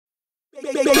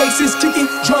Bass is kicking,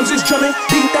 drums is drumming,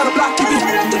 beat out a block kicking.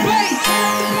 Turn up the bass.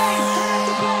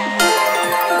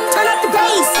 Turn up the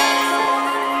bass.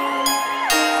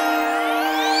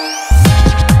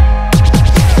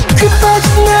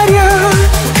 끝빠진 날이야,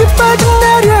 끝빠진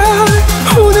날이야.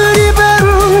 오늘이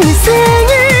바로 네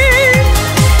생일.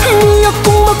 미역국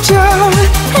먹자,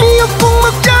 미역국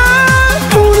먹자.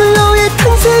 오늘 너의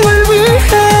탄생을 위해.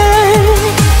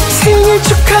 생일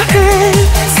축하해,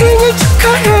 생일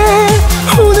축하해.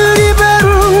 오늘이 바로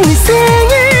네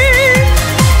생일.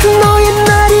 너의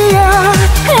날이야,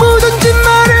 뭐든지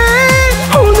말해.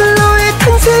 오늘 너의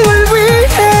탄생을 위해.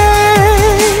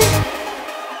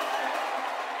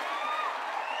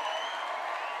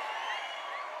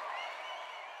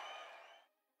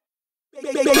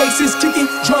 Bass is kicking,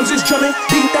 drums is drumming,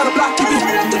 beat out a block kicking.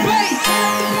 Turn up the bass.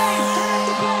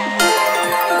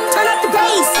 Turn up the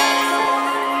bass.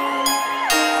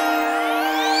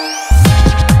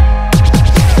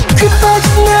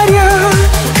 끝빠진 날이야,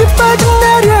 끝빠진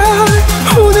날이야.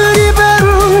 오늘이 바로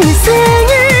네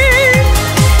생일.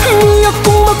 미역국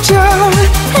먹자,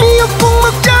 미역국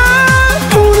먹자.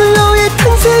 오늘 너의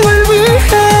탄생을 위해.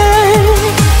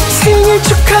 생일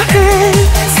축하해,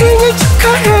 생일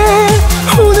축하해.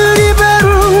 오늘이 바로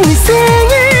네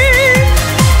생일.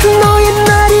 너의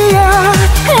날이야,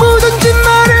 뭐든지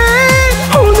말해.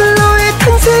 오늘 너의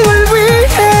탄생을 위해.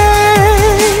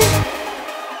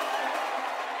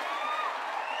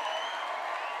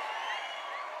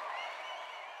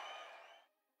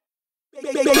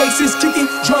 Bass is kicking,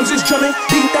 drums is drumming,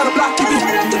 beat out a block kicking.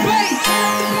 Turn up the bass.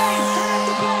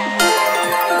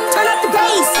 Turn up the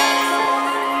bass.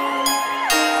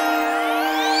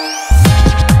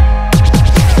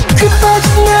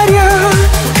 끝빠진 날이야,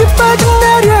 끝빠진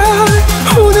날이야.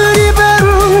 오늘이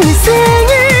바로 네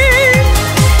생일.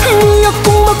 미역국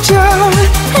먹자,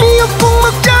 미역국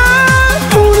먹자.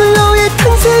 오늘 너의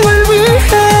탄생을 위해.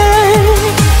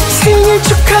 생일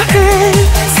축하해,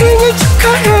 생일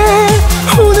축하해.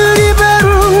 오늘이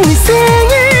바로 네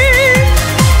생일.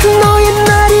 너의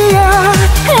날이야,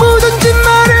 뭐든지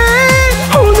말해.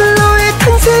 오늘 너의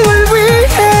탄생을 위해.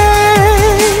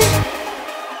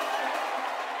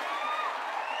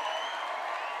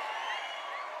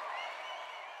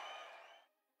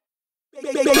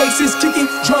 Bass is kicking,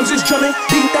 drums is drumming,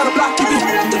 beat out a block kicking.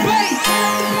 Turn up the bass.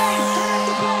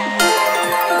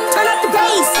 Turn up the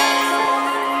bass.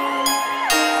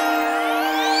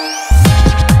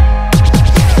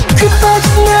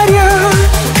 끝빠진 날이야,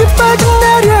 끝빠진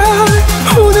날이야.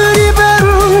 오늘이 바로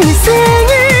네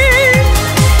생일.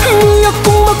 미역국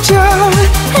먹자,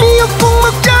 미역국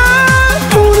먹자.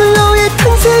 오늘 너의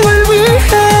탄생을 위해.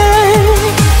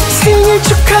 생일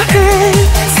축하해,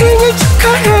 생일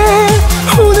축하해.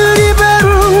 오늘이 바로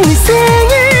네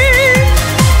생일.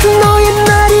 너의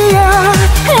날이야,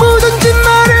 뭐든지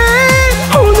말해.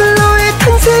 오늘 너의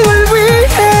탄생을 위해.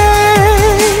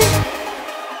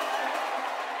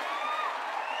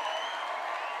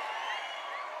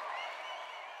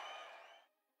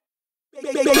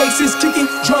 Bass is kicking,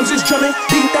 drums is drumming,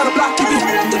 beat out a block kicking.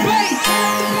 Turn up the bass.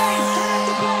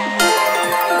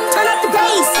 Turn up the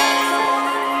bass.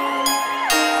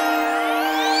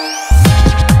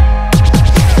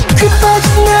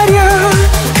 끝빠진 날이야,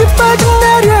 끝빠진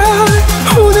날이야.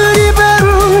 오늘이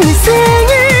바로 네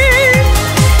생일.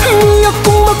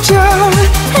 미역국 먹자,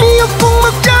 미역국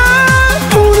먹자.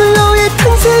 오늘 너의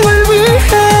탄생을 위해.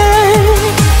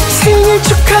 생일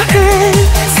축하해,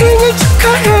 생일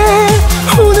축하해.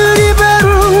 오늘이 바로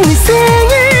네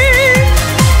생일.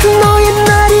 너의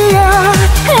날이야,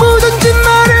 뭐든지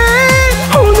말해.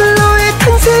 오늘 너의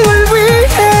탄생을 위해.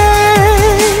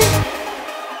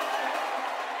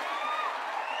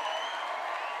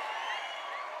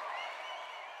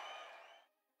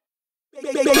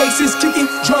 Bass is kicking,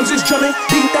 drums is drumming,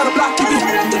 beat out a block kicking.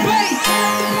 Turn up the bass.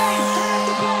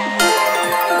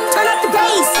 Turn up the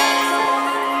bass.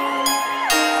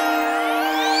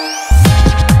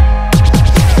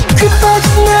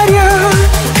 끝빠진 날이야,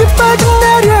 끝빠진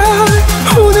날이야.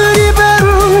 오늘이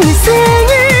바로 네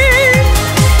생일.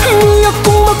 미역국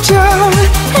먹자,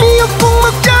 미역국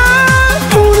먹자.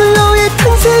 오늘 너의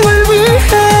탄생을 위해.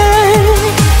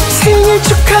 생일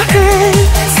축하해,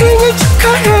 생일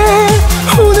축하해.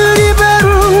 오늘이 바로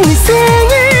네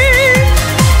생일.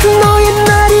 너의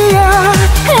날이야,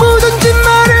 뭐든지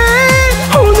말해.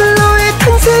 오늘 너의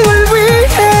탄생을 위해.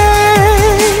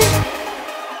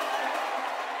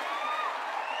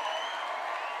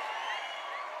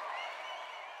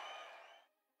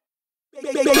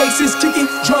 Bass is kicking,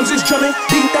 drums is drumming,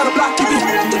 beat out a block kicking.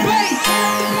 Turn up the bass.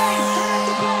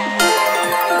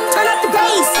 Turn up the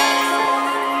bass.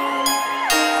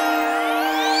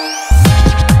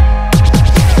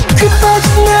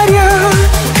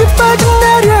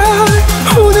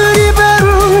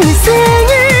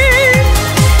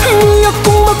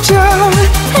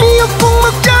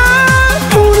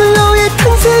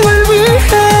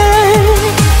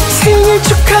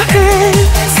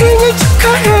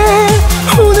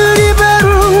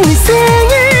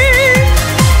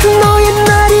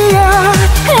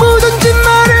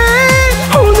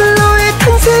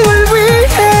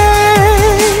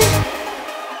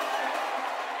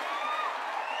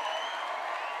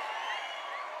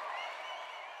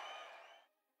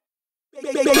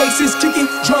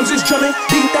 drumming,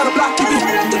 beat down the block, give me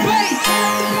the bass.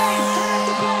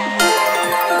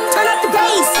 Turn up the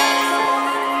bass.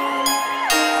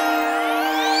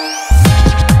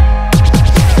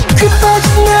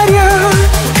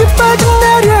 끝빠진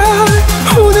날이야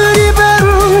오늘이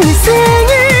바로 네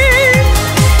생일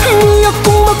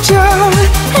미역국 먹자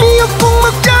미역국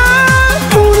먹자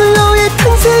오늘 너의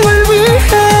탄생을 위해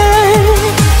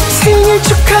생일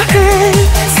축하해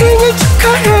생일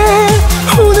축하해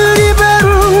오늘이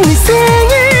바로 네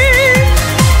생일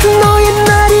너의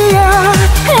날이야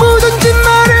뭐든지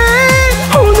말해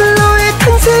오늘 너의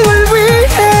탄생을 위해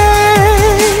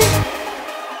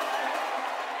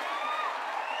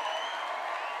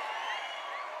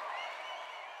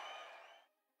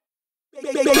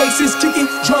Bass is kicking,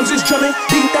 drums is drumming,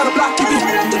 beat down the block, give me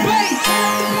the bass.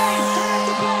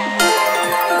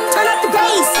 Turn up the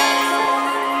bass.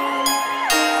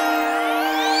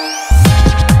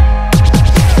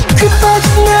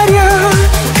 끝빠진 날이야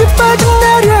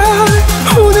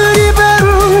오늘이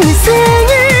바로 네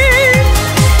생일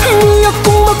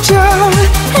미역국 먹자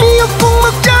미역국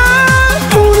먹자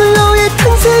오늘 너의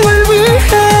탄생을 위해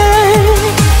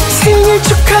생일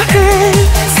축하해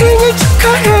생일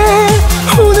축하해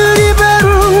오늘이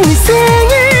바로 네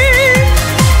생일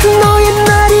너의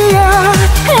날이야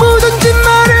뭐든지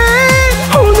말해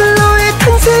오늘 너의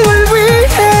탄생을 위해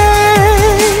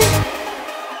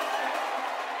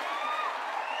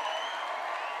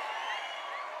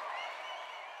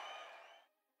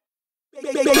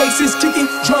Bass is kicking,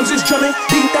 drums is drumming,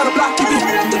 beat down the block, give me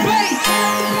the bass.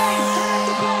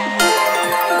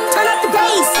 Turn up the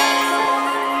bass.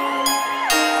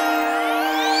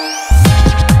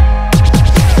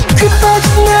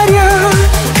 끝빠진 날이야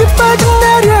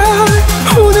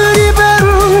오늘이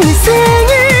바로 네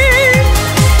생일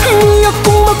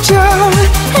미역국 먹자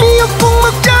미역국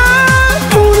먹자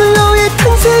오늘 너의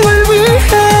탄생을 위해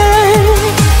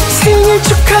생일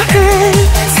축하해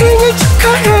생일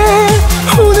축하해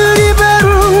오늘이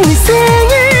바로 네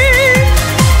생일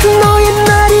너의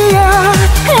날이야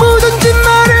뭐든지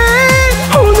말해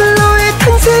오늘 너의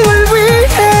탄생을 위해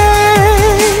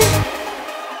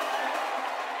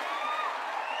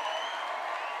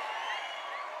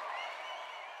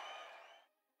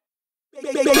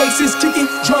Bass is kicking,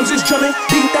 drums is drumming,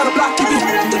 beat down the block, give me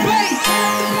the bass.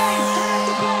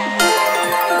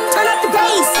 Turn up the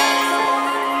bass.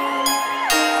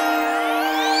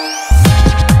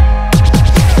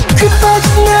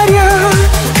 끝빠진 날이야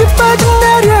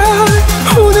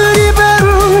오늘이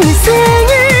바로 네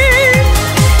생일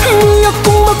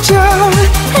미역국 먹자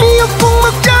미역국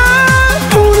먹자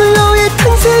오늘 너의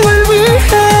탄생을 위해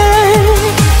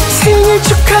생일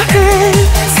축하해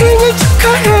생일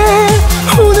축하해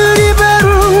오늘이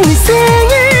바로 네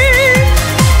생일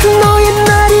너의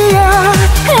날이야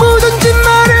뭐든지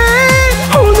말해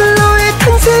오늘 너의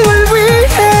탄생을 위해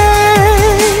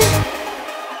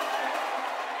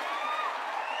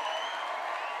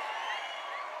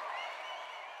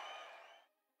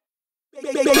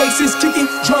Bass is kicking,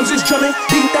 drums is drumming,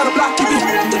 beat down the block, give me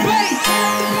the bass.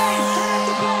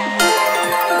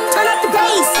 Turn up the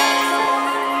bass.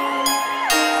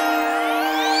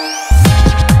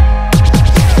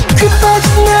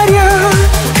 끝빠진 날이야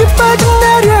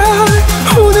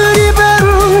오늘이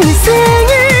바로 네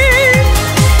생일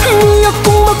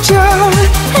미역국 먹자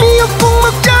미역국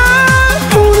먹자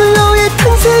오늘 너의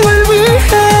탄생을 위해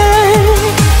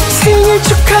생일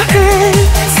축하해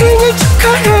생일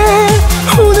축하해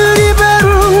오늘이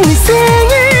바로 네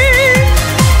생일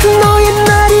너의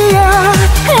날이야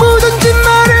뭐든지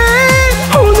말해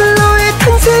오늘 너의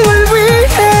탄생을 위해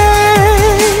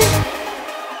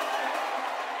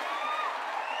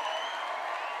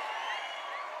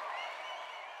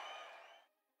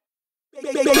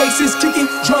Bass is kicking,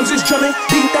 drums is drumming,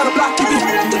 beat down the block, give me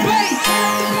the bass.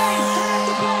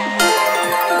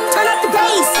 Turn up the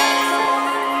bass.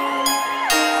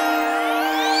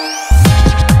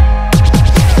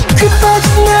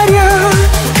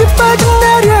 끝빠진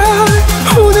날이야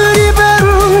오늘이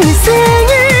바로 네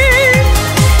생일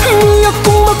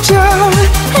미역국 먹자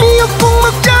미역국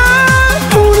먹자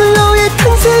오늘 너의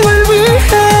탄생을 위해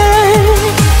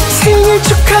생일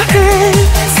축하해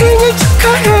생일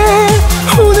축하해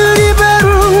오늘이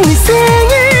바로 네 생일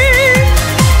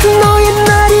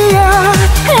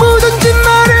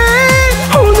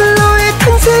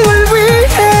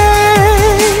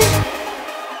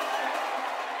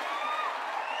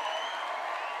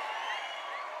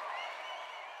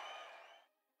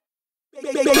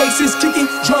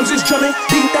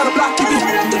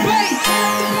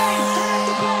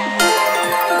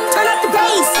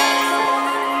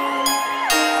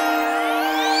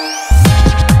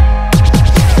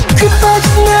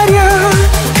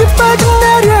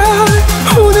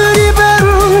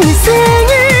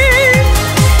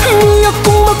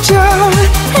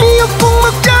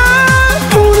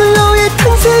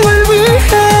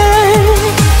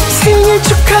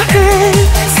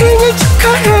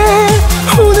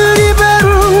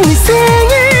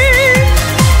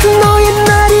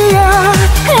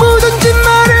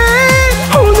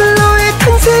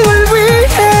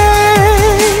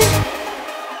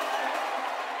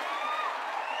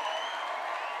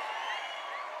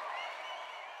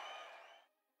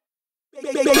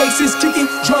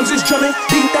drumming,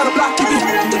 beat down the block, give me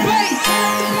the bass.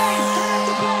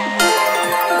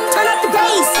 Turn up the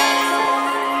bass.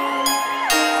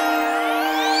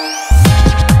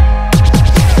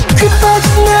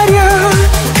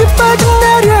 끝빠진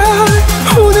날이야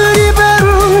오늘이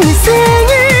바로 네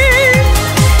생일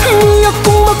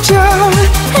미역국 먹자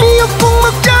미역국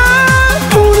먹자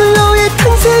오늘 너의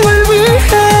탄생을 위해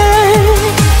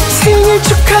생일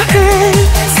축하해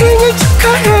생일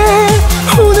축하해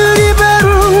오늘이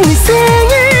바로 네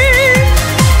생일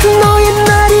너의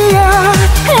날이야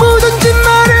뭐든지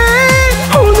말해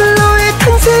오늘 너의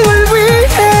탄생을 위해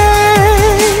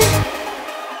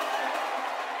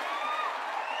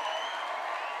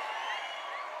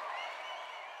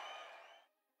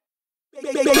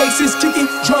Bass is kicking,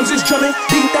 drums is drumming,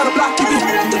 beat down the block, give me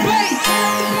the bass.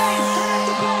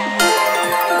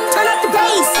 Turn up the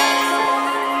bass.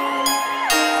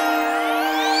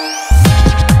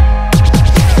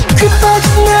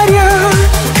 끝빠진 날이야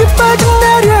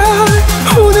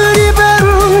오늘이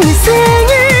바로 네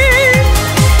생일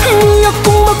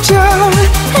미역국 먹자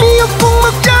미역국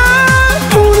먹자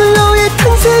오늘 너의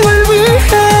탄생을 위해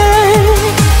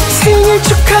생일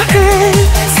축하해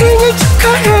생일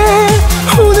축하해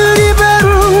오늘이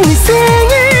바로 네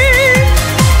생일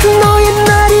너의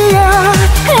날이야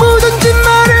뭐든지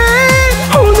말해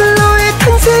오늘 너의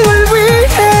탄생을 위해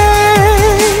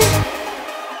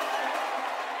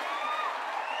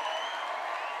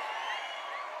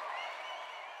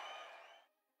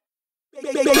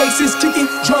Bass is kicking,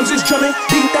 drums is drumming,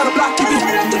 beat down the block, give me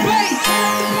the bass.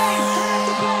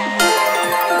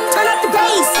 Turn up the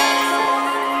bass.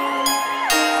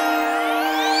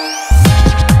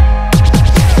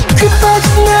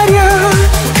 끝빠진 날이야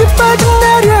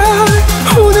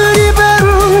오늘이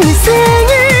바로 네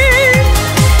생일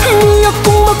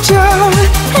미역국 먹자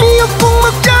미역국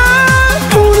먹자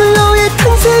오늘 너의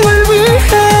탄생을 위해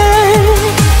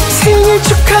생일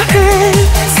축하해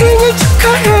생일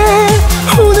축하해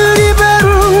오늘이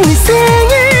바로 네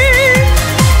생일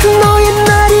너의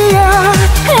날이야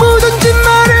뭐든지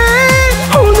말해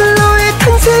오늘 너의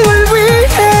탄생을 위해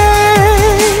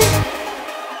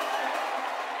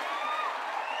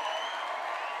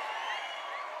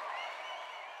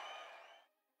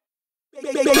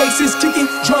Bass is kicking,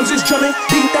 drums is drumming,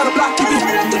 beat down the block, give me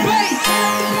the bass.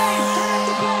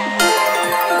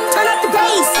 Turn up the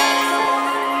bass.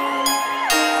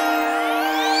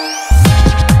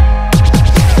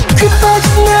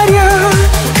 끝빠진 날이야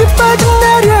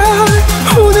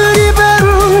오늘이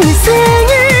바로 네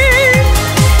생일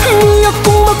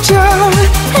미역국 먹자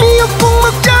미역국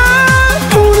먹자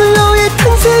오늘 너의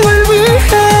탄생을 위해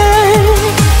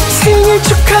생일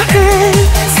축하해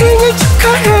생일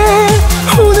축하해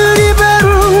오늘이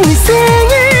바로 네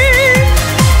생일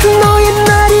너의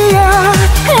날이야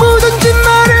뭐든지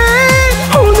말해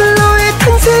오늘 너의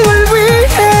탄생을 위해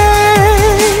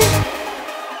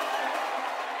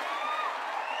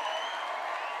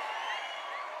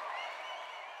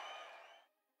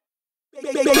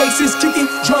Bass is kicking,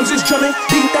 drums is drumming,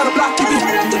 beat down the block, give me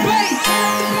the bass.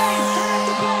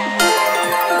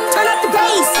 Turn up the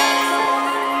bass.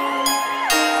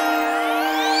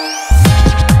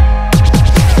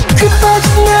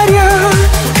 끝빠진 날이야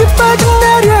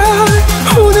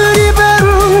오늘이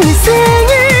바로 네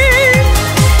생일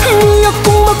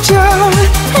미역국 먹자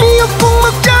미역국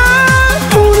먹자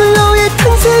오늘 너의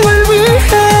탄생을 위해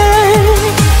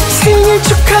생일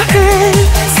축하해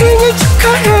생일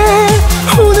축하해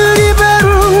오늘이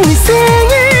바로 네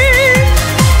생일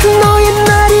너의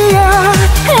날이야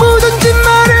뭐든지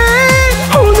말해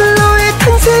오늘 너의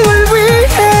탄생을 위해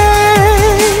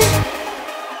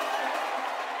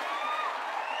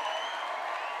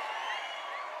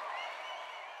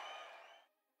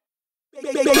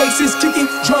Bass is kicking,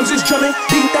 drums is drumming,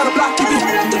 beat down the block, give me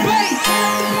the bass.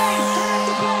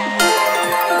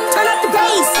 Turn up the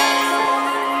bass.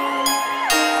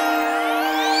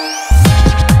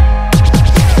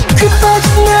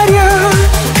 끝빠진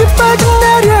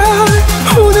날이야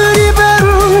오늘이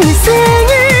바로 네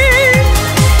생일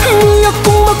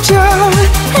미역국 먹자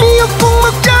미역국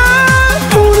먹자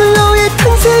오늘 너의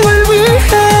탄생을 위해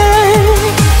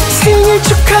생일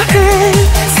축하해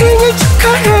생일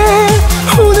축하해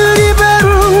오늘이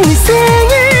바로 네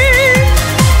생일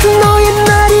너의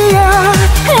날이야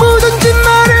뭐든지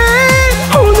말해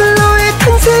오늘 너의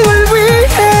탄생을 위해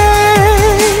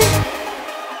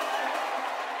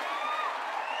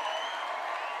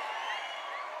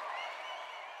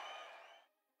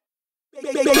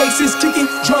Bass is kicking,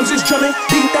 drums is drumming,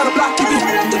 beat down the block, give me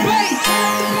the bass.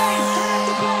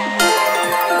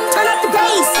 Turn up the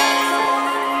bass.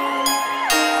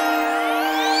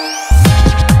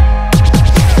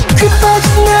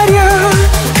 끝빠진 날이야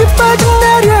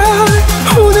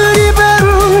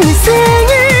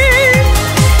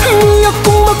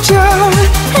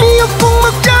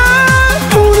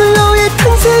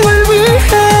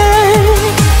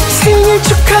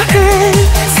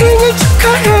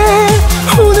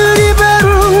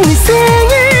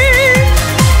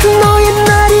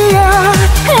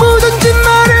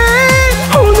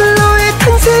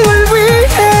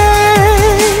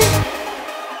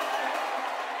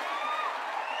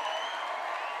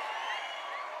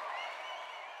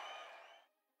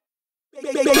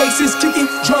Bass is kicking,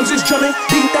 drums is drumming,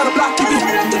 beat down the block, keep it.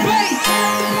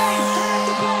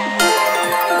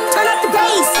 Turn up the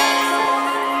bass.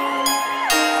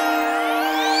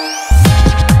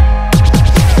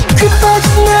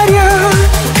 끝빠진 날이야,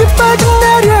 끝빠진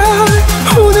날이야.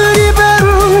 오늘이 바로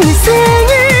네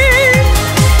생일.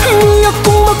 미역국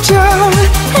먹자,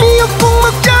 미역국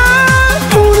먹자.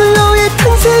 오늘 너의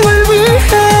탄생을 위해.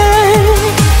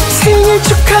 생일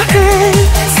축하해,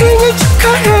 생일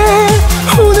축하해.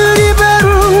 오늘이 바로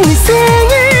네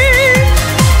생일.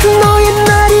 너의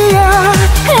날이야,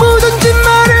 뭐든지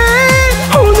말해.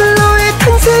 오늘 너의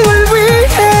탄생을 위해.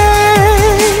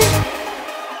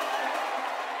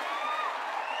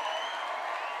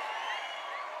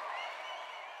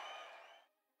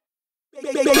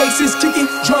 Bass is kicking,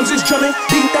 drums is drumming,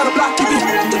 beat down the block, keep it.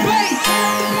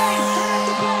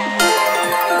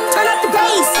 Turn up the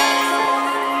bass.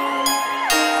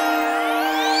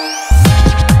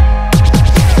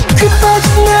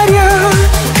 끝빠진 날이야,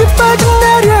 끝빠진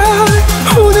날이야.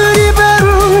 오늘이 바로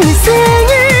네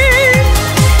생일.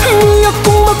 미역국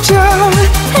먹자,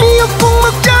 미역국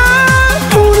먹자.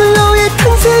 오늘 너의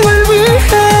탄생을 위해.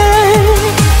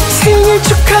 생일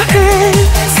축하해,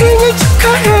 생일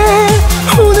축하해.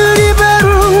 오늘이 바로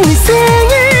네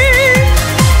생일.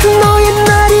 너의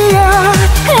날이야,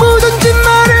 뭐든지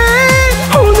말해.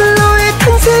 오늘 너의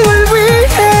탄생을 위해.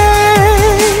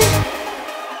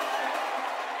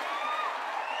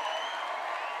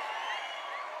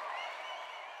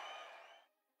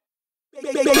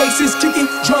 Bass is kicking,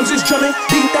 drums is drumming,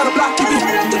 beat down the block, keep it.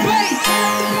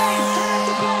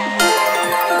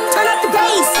 Turn up the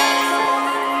bass.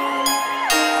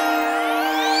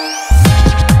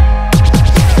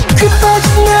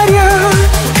 끝빠진 날이야,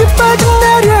 끝빠진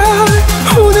날이야.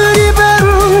 오늘이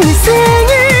바로 네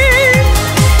생일.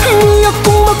 미역국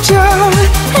먹자,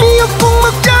 미역국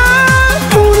먹자.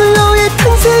 오늘 너의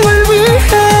탄생을 위해.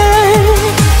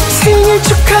 생일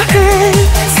축하해,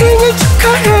 생일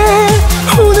축하해.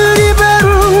 오늘이 바로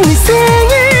네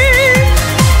생일.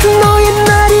 너의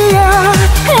날이야,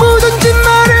 뭐든지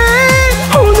말해.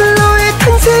 오늘 너의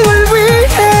탄생을 위해.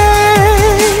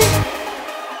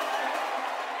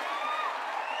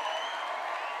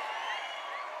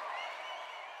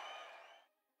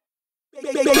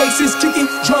 Bass is kicking,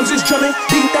 drums is drumming,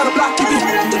 beat down the block, keep it.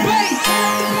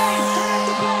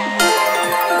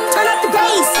 Turn up the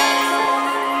bass.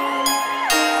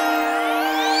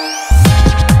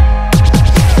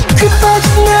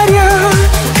 끝빠진 날이야,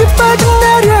 끝빠진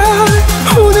날이야.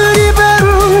 오늘이 바로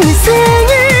네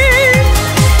생일.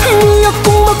 미역국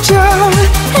먹자,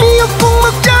 미역국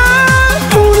먹자.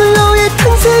 오늘 너의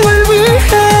탄생을 위해.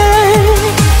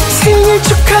 생일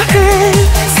축하해,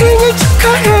 생일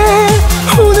축하해.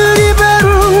 오늘이 바로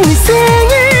네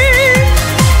생일.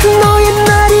 너의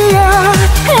날이야,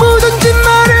 뭐든지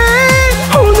말해.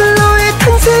 오늘 너의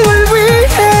탄생을 위해.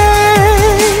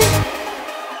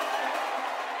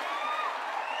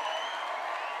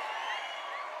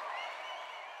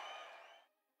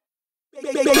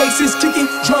 Bass is kicking,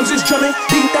 drums is drumming,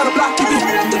 beat down the block, keep it.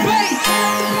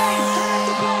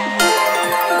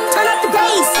 Turn up the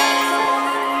bass.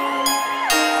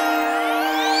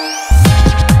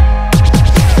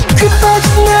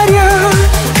 끝빠진 날이야,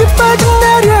 끝빠진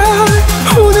날이야.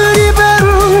 오늘이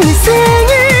바로 네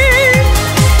생일.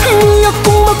 미역국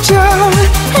먹자,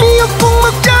 미역국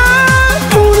먹자.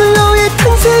 오늘 너의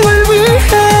탄생을 위해.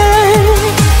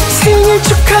 생일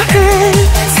축하해,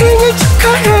 생일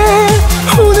축하해.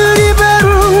 오늘이 바로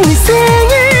네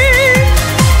생일.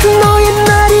 너의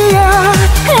날이야,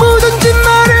 뭐든지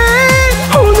말해.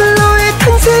 오늘 너의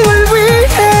탄생을 위해.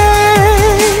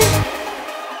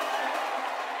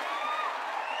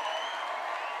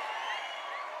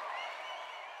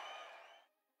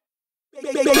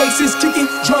 Bass is kicking,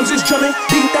 drums is drumming,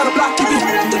 beat down the block, keep it.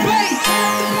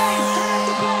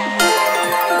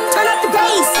 Turn up the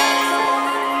bass.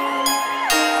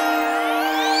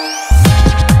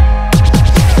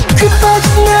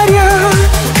 끝빠진 날이야,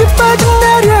 끝빠진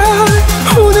날이야.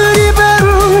 오늘이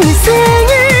바로 네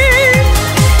생일.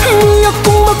 미역국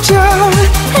먹자,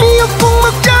 미역국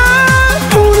먹자.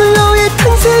 오늘 너의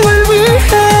탄생을 위해.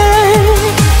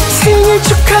 생일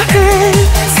축하해,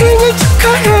 생일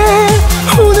축하해.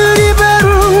 오늘이 바로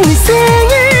네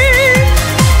생일.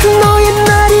 너의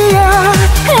날이야,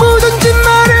 뭐든지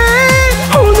말해.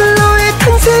 오늘 너의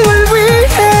탄생을 위해.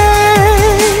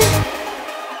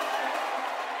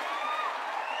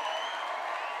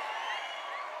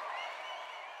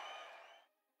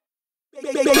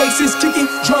 Bass is kicking,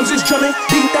 drums is drumming,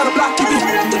 beat down the block, keep it.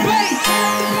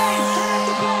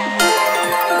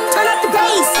 Turn up the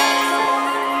bass.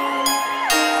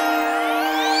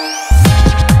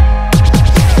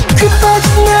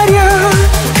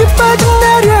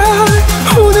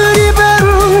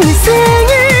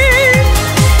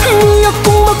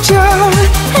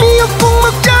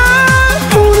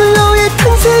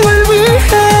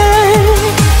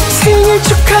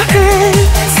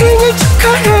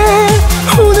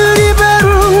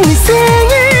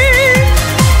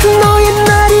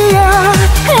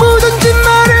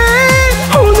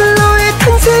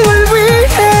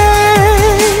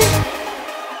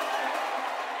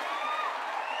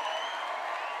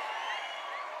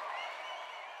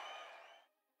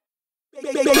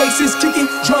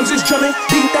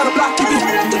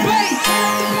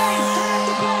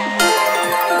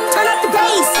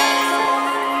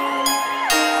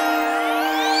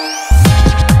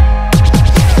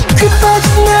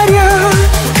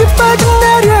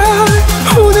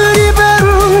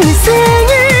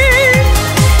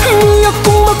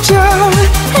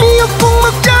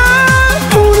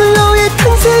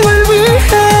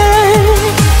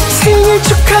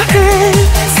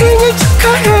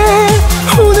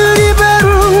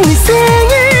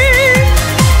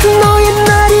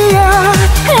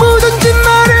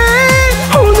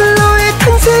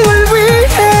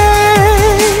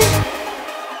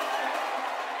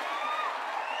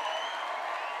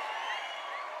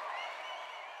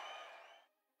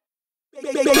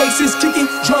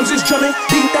 drumming,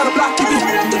 beat down the block, give me.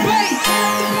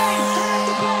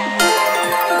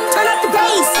 Turn up the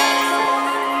bass.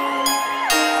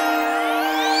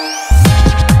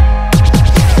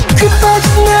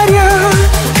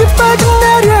 끝빠진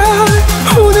날이야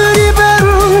오늘이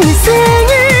바로 네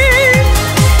생일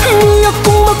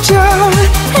미역국 먹자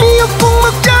미역국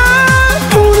먹자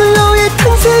오늘 너의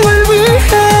탄생을 위해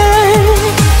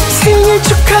생일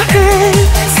축하해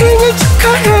생일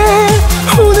축하해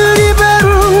오늘이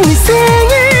바로 네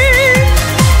생일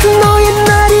너의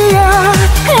날이야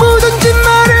뭐든지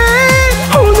말해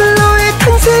오늘 너의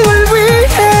탄생을 위해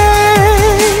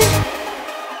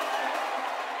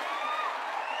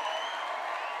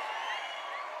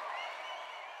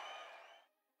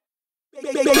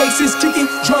Bass is kicking,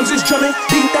 drums is drumming,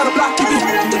 beat down the block, give me.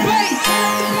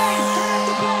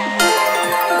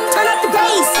 Turn up the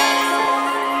bass.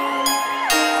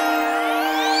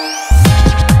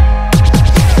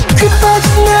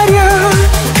 끝빠진 날이야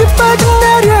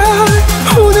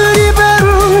오늘이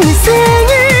바로 네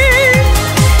생일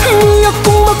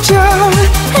미역국 먹자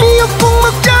미역국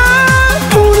먹자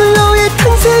오늘 너의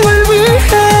탄생을 위해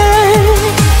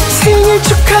생일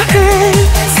축하해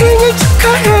생일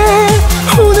축하해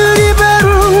오늘이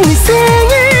바로 네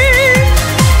생일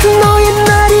너의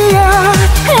날이야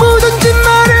뭐든지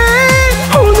말해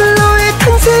오늘 너의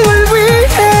탄생을 위해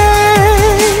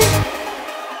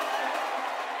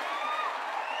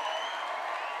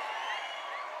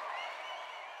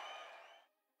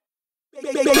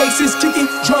Bass is kicking,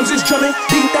 drums is drumming,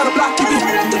 beat down the block, give me.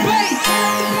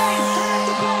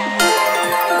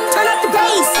 Turn up the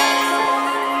bass.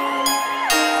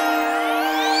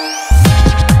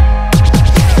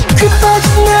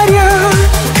 끝빠진 날이야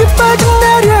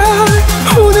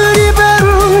오늘이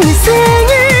바로 네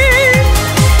생일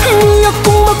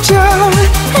미역국 먹자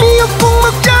미역국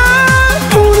먹자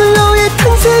오늘 너의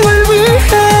탄생을 위해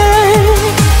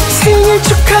생일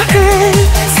축하해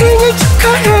생일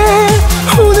축하해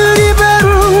오늘이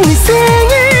바로 네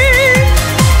생일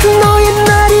너의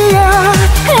날이야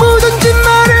뭐든지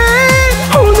말해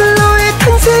오늘 너의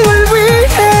탄생을 위해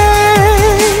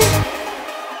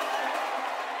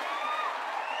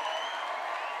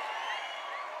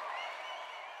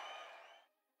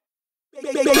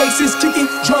Bass is kicking,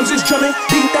 drums is drumming,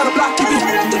 beat down the block, give me.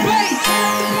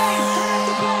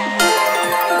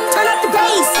 Turn up the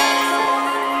bass.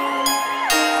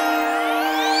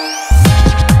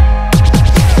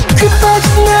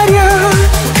 끝빠진 날이야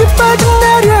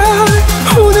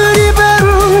오늘이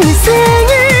바로 네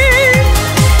생일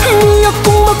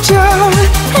미역국 먹자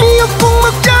미역국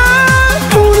먹자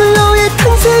오늘 너의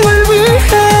탄생을 위해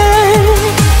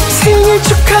생일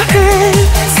축하해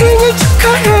생일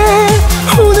축하해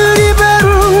오늘이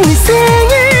바로 네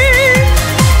생일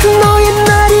너의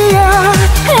날이야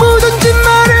뭐든지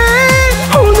말해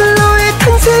오늘 너의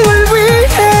탄생을 위해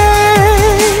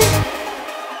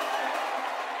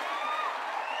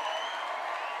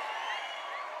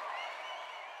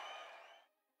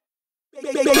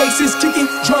Bass is kicking,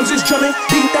 drums is drumming,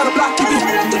 beat down the block, give me.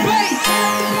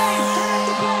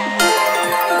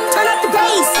 Turn up the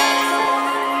bass.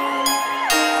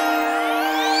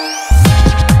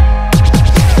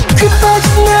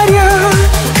 끝빠진 날이야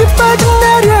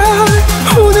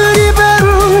오늘이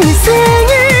바로 네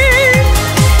생일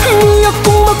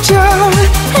미역국 먹자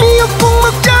미역국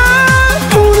먹자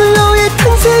오늘 너의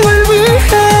탄생을 위해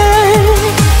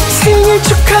생일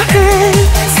축하해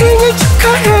생일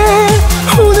축하해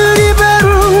오늘이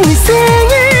바로 네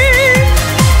생일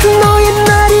너의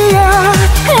날이야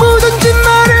뭐든지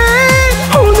말해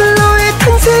오늘 너의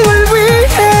탄생을 위해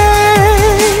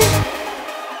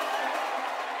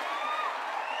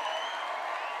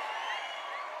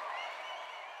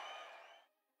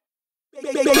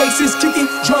Bass is kicking,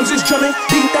 drums is drumming,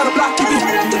 beat down the block, give me.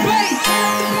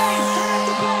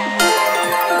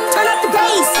 Turn up the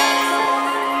bass.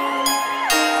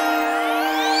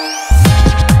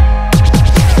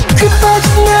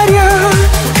 끝빠진 날이야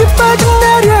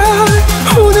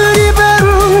오늘이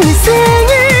바로 네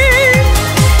생일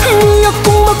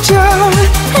미역국 먹자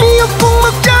미역국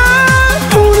먹자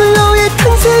오늘 너의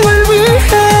탄생을 위해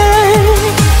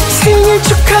생일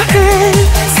축하해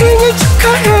생일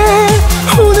축하해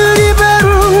오늘이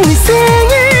바로 네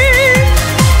생일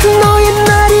너의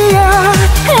날이야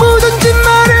뭐든지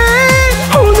말해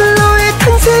오늘 너의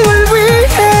탄생을 위해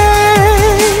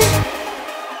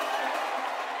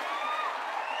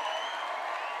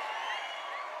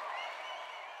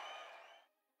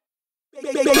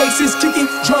Bass is kicking,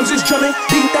 drums is drumming,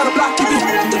 beat down the block, give me.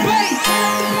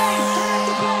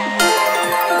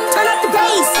 Turn up the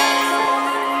bass.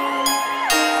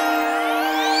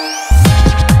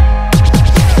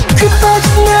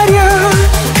 끝빠진 날이야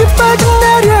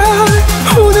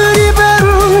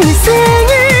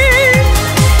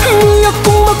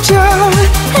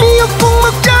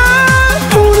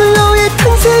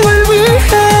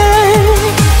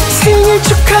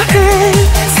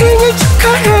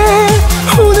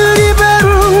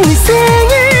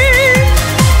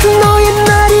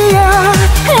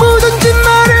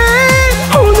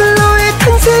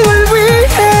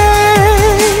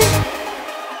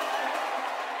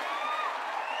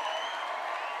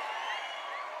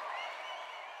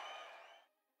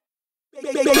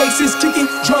Bass is kicking,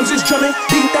 drums is drumming,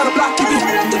 beat out a block, keep it.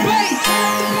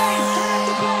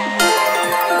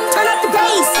 Turn up the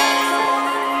bass.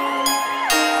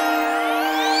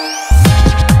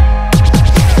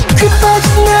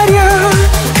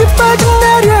 끝빠진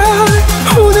날이야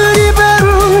오늘이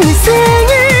바로 네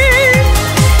생일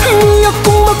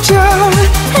미역국 먹자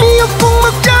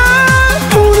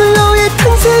오늘 너의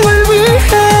탄생을 위해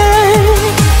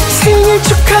생일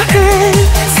축하해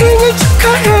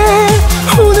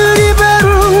오늘이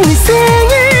바로 네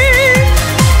생일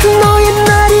너의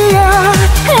날이야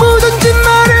뭐든지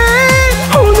말해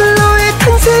오늘 너의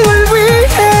탄생을 위해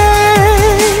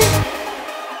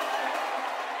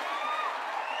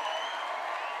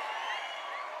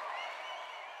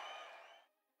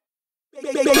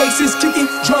Bass is kicking,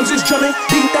 drums is drumming,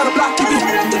 beat out a block, keep it.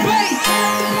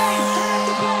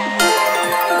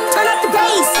 Turn up the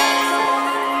bass.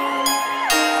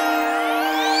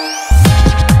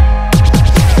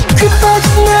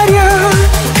 끝빠진 날이야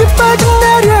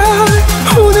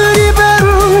오늘이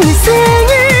바로 네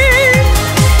생일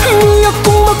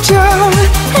미역국 먹자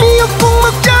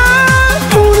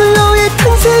오늘 너의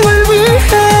탄생을 위해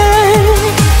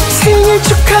생일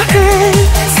축하해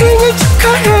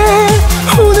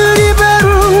오늘이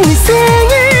바로 네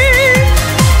생일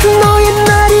너의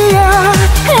날이야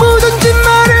뭐든지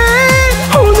말해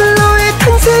오늘 너의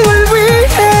탄생을 위해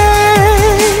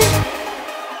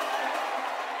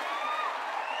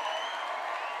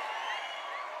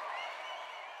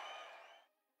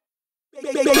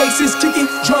Bass is kicking,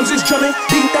 drums is drumming,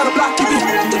 beat out a block, keep it.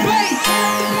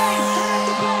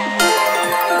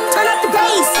 Turn up the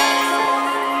bass.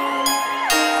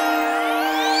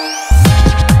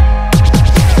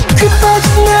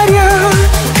 끝빠진 날이야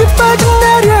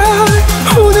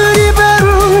오늘이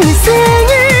바로 네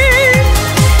생일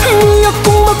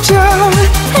미역국 먹자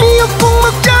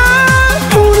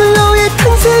오늘 너의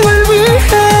탄생을 위해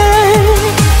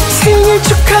생일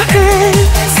축하해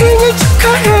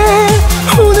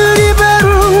오늘이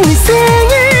바로 네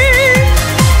생일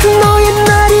너의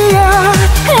날이야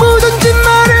뭐든지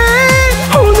말해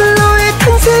오늘 너의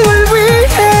탄생을 위해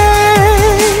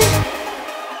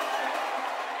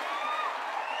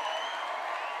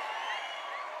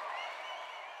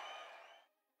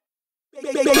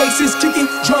Bass is kicking,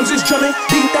 drums is drumming,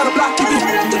 beat out a block, keep it.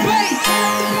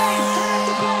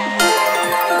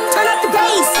 Turn up the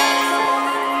bass.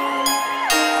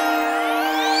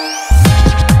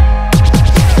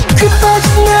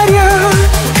 끝빠진 날이야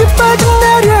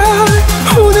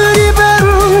오늘이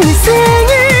바로 네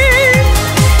생일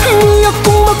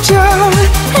미역국 먹자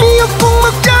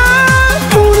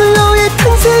오늘 너의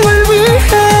탄생을 위해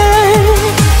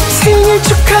생일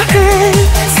축하해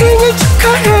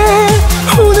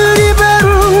오늘이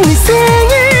바로 네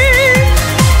생일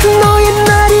너의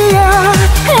날이야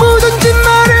뭐든지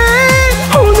말해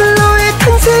오늘 너의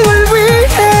탄생을 위해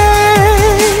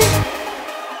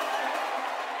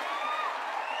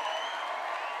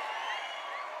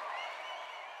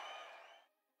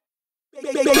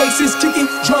Bass is kicking,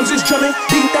 drums is drumming,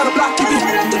 beat out a block, keep it.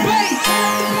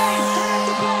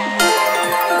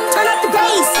 Turn up the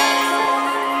bass.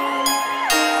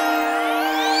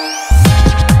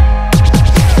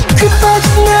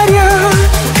 끝빠진 날이야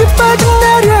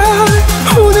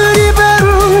오늘이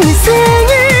바로 네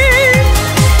생일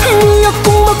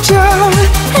미역국 먹자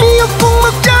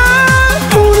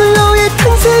오늘 너의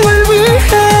탄생을 위해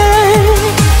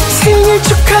생일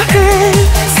축하해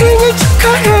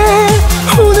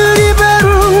오늘이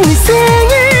바로 네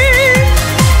생일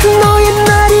너의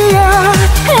날이야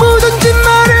뭐든지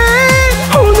말해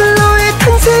오늘 너의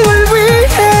탄생을 위해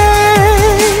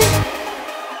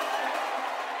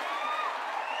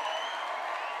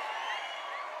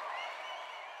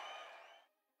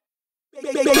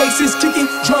Bass is kicking,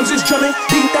 drums is drumming,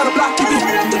 beat out a block, keep it.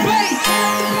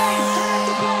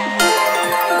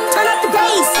 Turn up the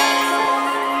bass.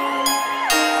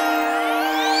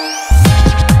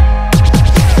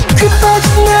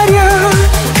 끝빠진 날이야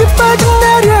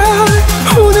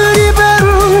오늘이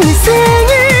바로 네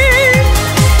생일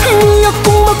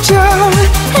미역국 먹자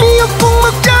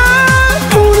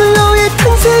오늘 너의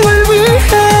탄생을 위해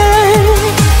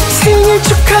생일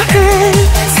축하해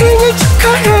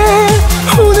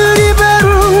오늘이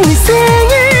바로 네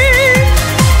생일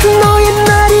너의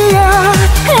날이야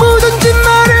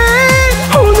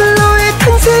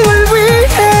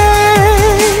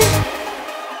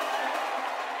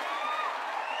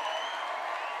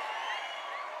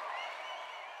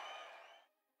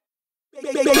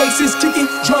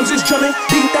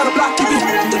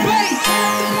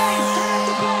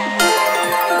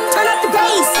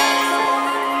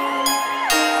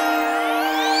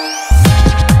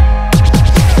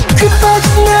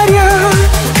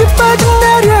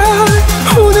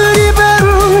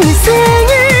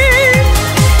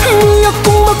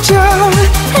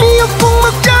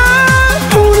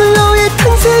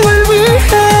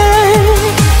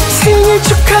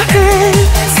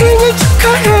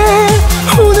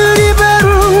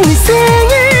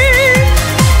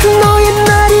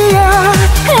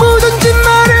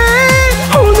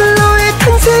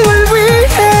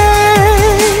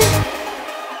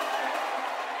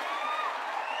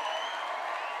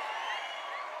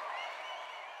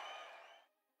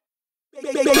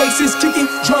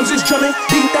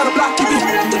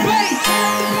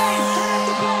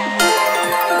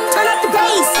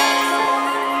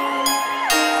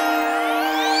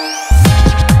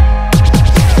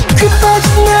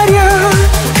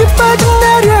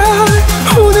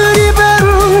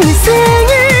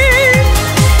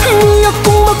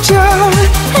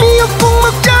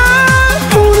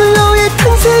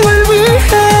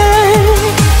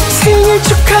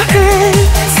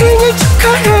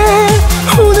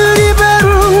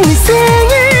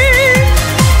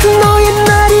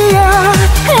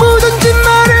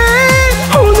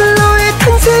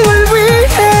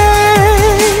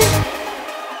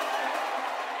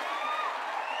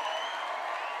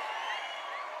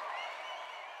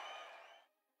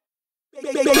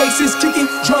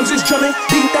drumming,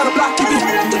 beat down the block, give me.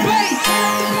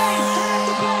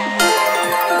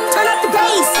 Turn up the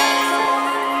bass.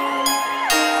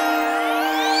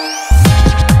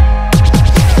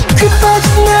 그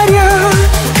빠진 날이야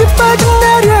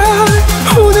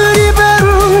오늘이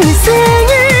바로 네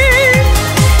생일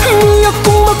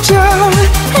미역국 먹자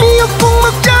미역국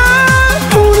먹자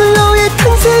오늘 너의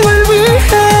탄생을 위해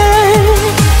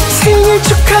생일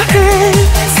축하해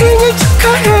생일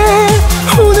축하해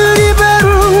오늘이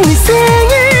바로 네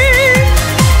생일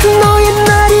너의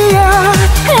날이야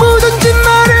뭐든지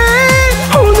말해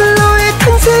오늘 너의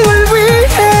탄생을 위해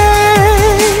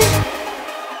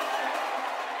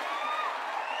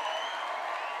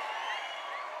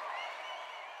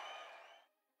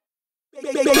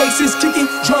Bass is kicking,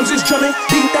 drums is drumming,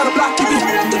 beat down the block, give me.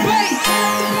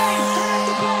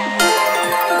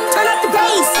 Turn up the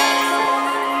bass.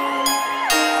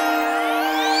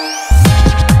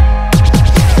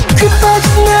 그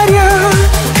빠진 날이야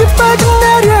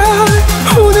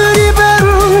오늘이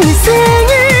바로 네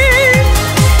생일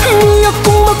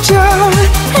미역국 먹자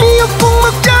미역국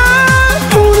먹자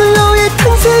오늘 너의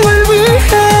탄생을 위해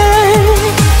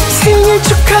생일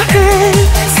축하해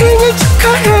생일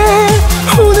축하해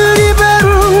오늘이 바로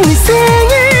네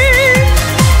생일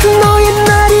너의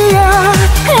날이야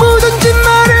뭐든지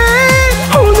말해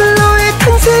오늘 너의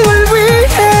탄생을 위해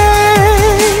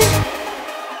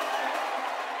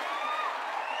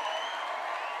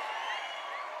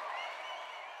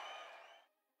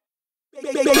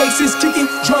Bass is kicking,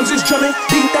 drums is drumming,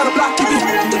 beat down the block, give me.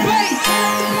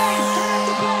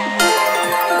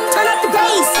 Turn up the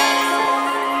bass.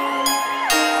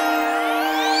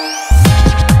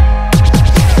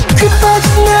 그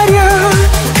빠진 날이야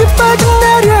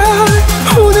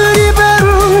오늘이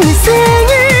바로 네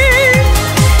생일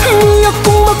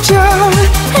미역국 먹자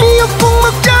미역국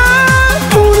먹자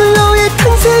오늘 너의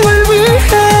탄생을 위해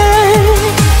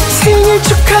생일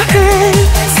축하해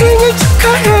생일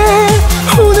축하해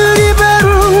오늘이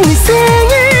바로 네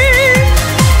생일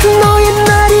너의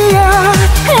날이야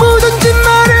뭐든지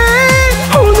말해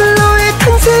오늘 너의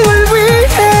탄생을 위해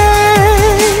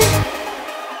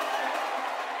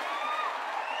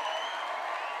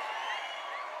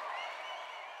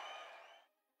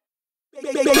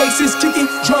Bass is kicking,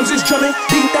 drums is drumming,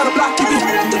 beat down the block, give me.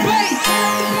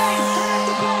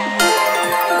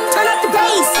 Turn up the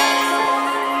bass.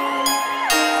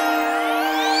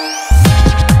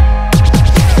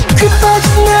 그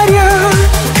빠진 날이야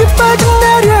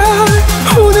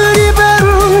오늘이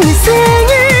바로 네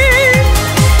생일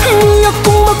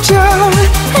미역국 먹자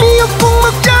미역국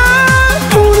먹자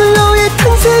오늘 너의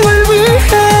탄생을 위해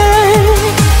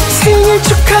생일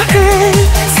축하해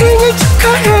생일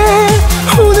축하해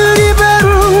오늘이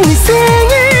바로 네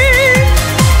생일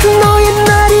너의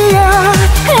날이야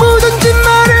뭐든지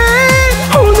말해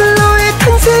오늘 너의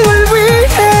탄생을 위해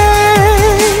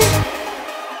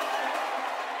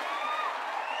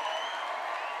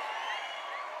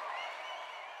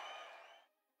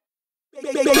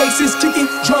Bass is kicking,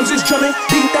 drums is drumming,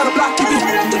 beat down the block, give me.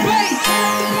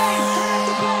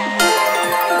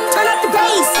 Turn up the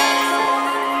bass.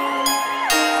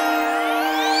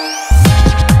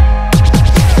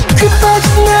 그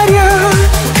빠진 날이야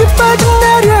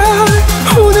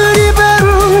오늘이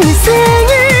바로 네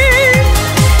생일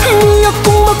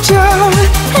미역국 먹자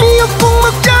미역국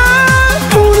먹자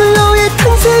오늘 너의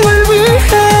탄생을 위해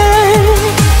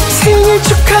생일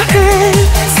축하해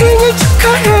생일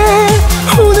축하해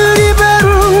오늘이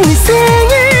바로 네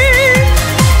생일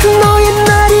너의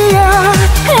날이야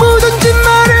뭐든지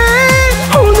말해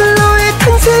오늘 너의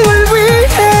탄생을 위해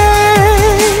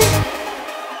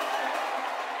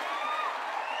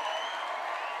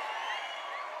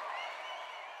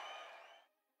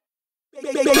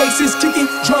Bass is kicking,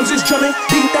 drums is drumming,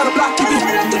 beat down the block, give me.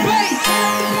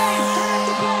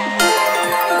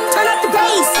 Turn up the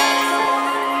bass.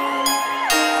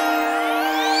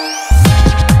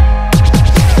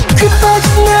 그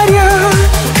빠진 날이야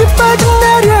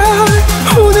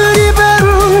오늘이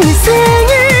바로 네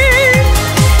생일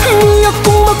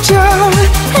미역국 먹자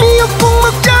미역국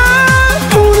먹자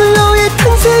오늘 너의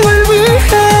탄생을 위해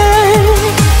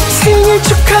생일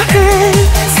축하해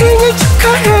생일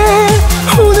축하해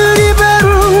오늘이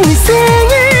바로 네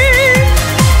생일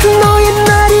너의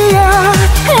날이야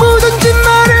뭐든지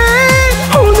말해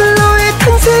오늘 너의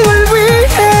탄생을 위해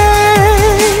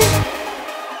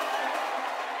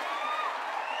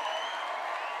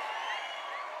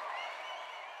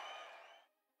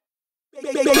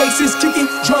Bass is kicking,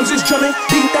 drums is drumming,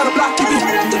 beat down the block, give me.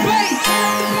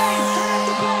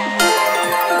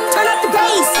 Turn up the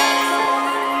bass.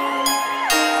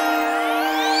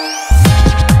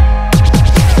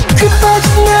 그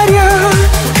빠진 날이야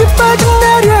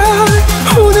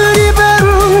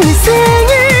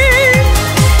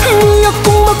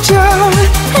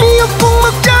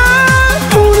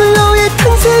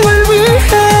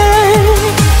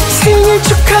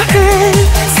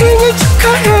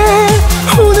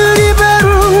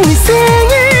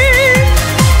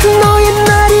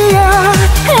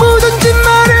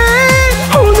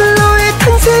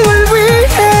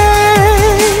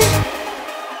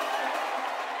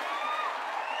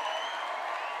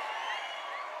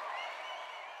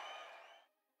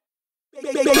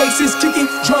Bass is kicking,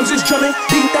 drums is drumming,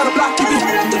 beat down the block, keep it.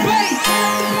 Turn up the bass.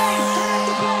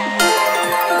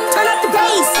 Turn up the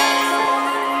bass.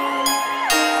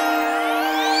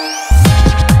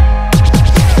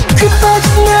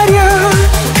 끝빠진 날이야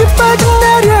끝빠진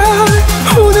날이야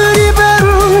오늘이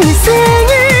바로 네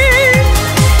생일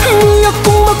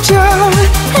미역국 먹자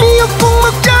미역국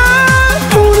먹자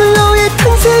오늘 너의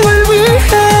탄생을 위해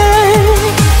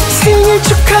생일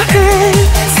축하해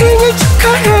생일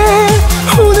축하해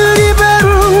오늘이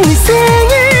바로 네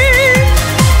생일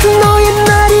너의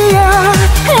날이야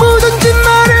뭐든지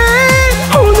말해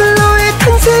오늘 너의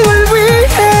탄생을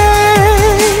위해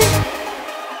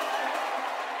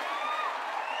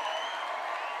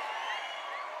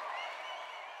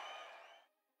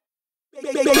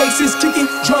Bass is kicking,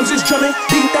 drums is drumming,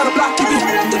 beat down the block, keep it.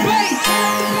 Turn up the bass.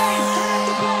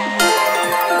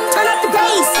 Turn up the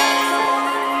bass.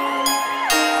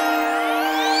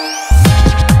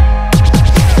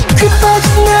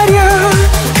 끝빠진 날이야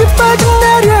끝빠진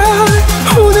날이야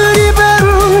오늘이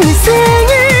바로 네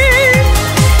생일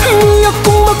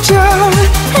미역국 먹자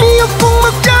미역국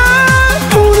먹자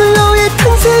오늘 너의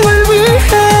탄생을 위해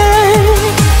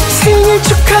생일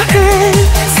축하해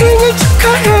생일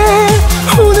축하해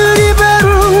오늘이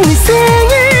바로 네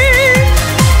생일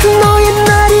너의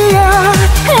날이야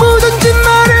뭐든지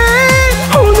말해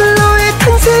오늘 너의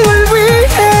탄생을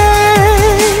위해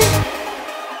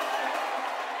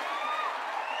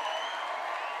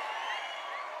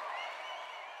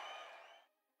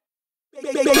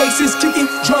Bass is kicking,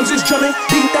 drums is drumming,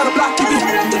 beat down the block, keep it.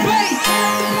 Turn up the bass.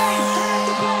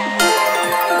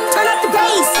 Turn up the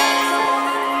bass.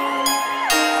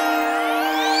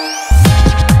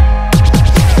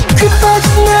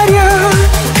 끝빠진 날이야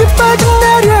끝빠진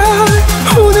날이야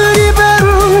오늘이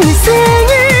바로 네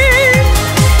생일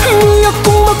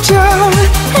미역국 먹자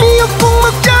미역국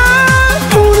먹자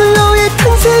오늘 너의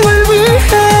탄생을 위해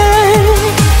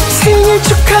생일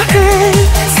축하해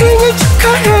생일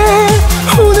축하해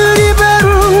오늘이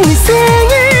바로 네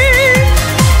생일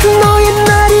너의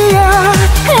날이야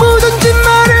뭐든지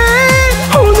말해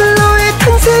오늘 너의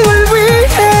탄생을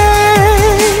위해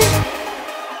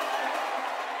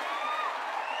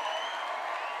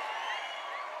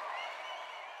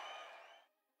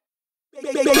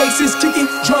Bass is kicking,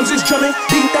 drums is drumming,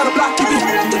 beat down the block, keep it.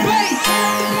 Turn up the bass.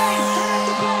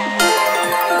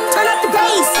 Turn up the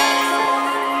bass.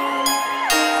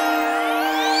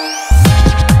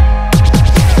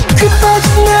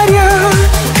 끝빠진 날이야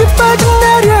끝빠진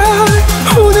날이야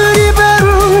오늘이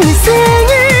바로 네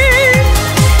생일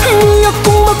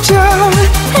미역국 먹자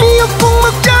미역국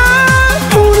먹자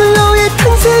오늘 너의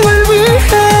탄생을 위해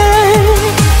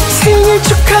생일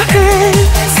축하해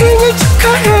생일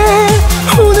축하해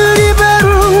오늘이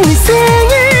바로 네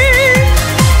생일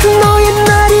너의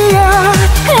날이야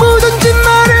뭐든지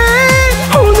말해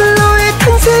오늘 너의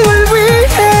탄생을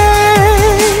위해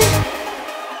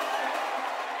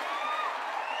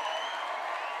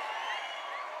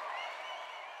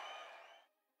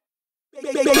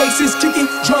Bass is kicking,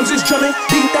 drums is drumming,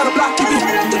 beat down the block, keep it.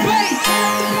 Turn up the bass.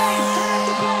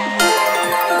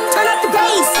 Turn up the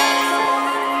bass.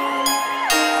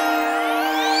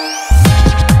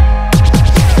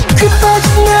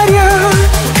 끝빠진 날이야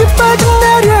끝빠진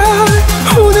날이야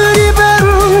오늘이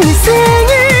바로 네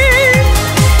생일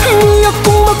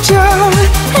미역국 먹자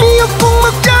미역국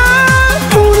먹자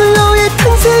오늘 너의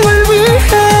탄생을 위해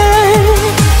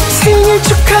생일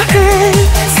축하해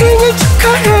생일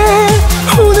축하해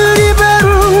오늘이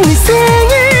바로 네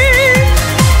생일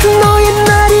너의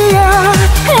날이야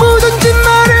뭐든지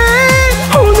말해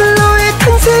오늘 너의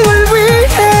탄생을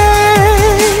위해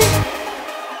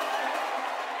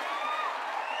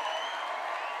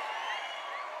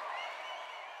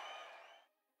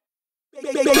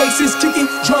Bass is kicking,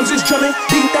 drums is drumming,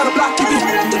 beat down the block, keep it.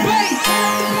 Turn up the bass.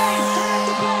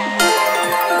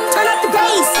 Turn up the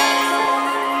bass.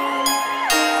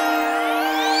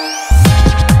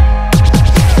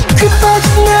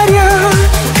 끝빠진 날이야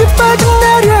끝빠진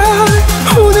날이야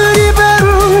오늘이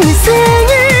바로 네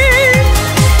생일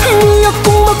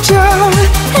미역국 먹자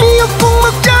미역국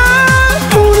먹자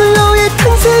오늘 너의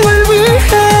탄생을 위해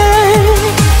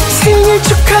생일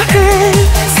축하해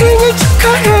생일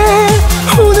축하해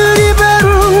오늘이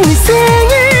바로 네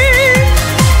생일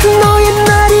너의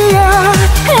날이야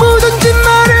뭐든지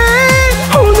말해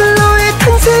오늘 너의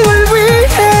탄생을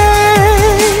위해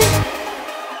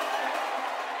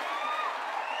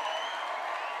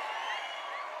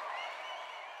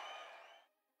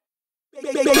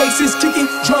Bass is kicking,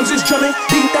 drums is drumming,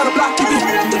 beat down the block, keep it.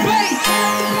 Turn up the bass.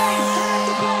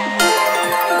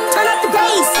 Turn up the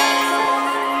bass.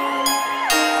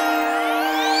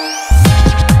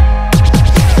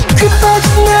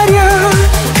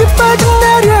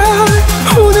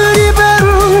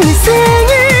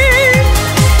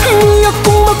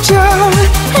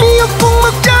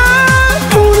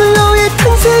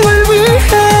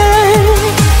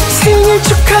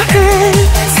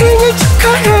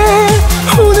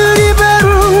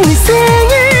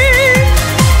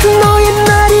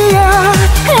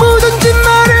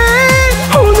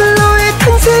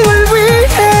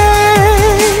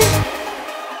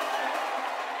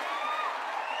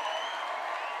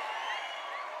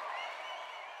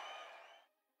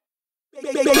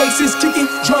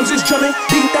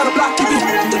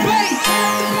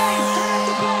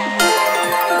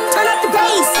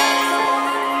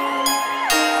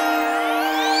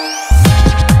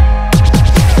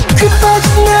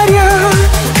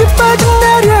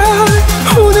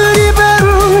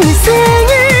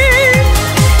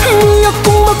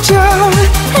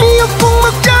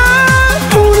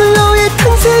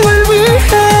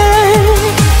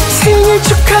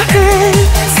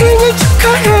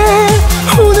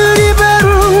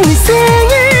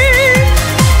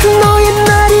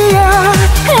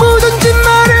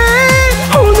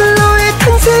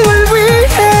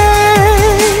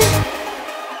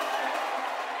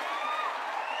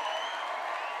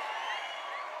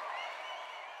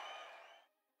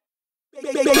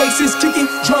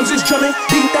 drumming,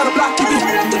 beat down the block, give me.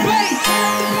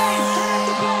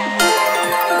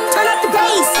 Turn up the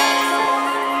bass.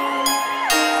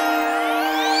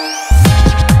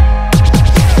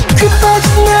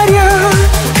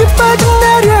 끝빠진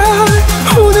날이야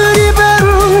오늘이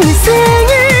바로 네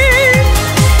생일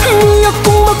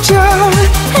미역국 먹자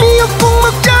미역국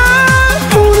먹자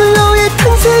오늘 너의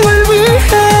탄생을 위해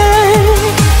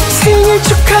생일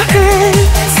축하해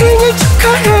생일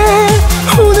축하해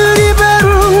오늘이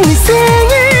바로 네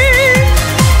생일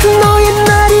너의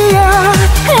날이야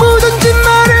뭐든지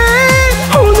말해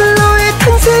오늘 너의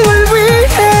탄생을 위해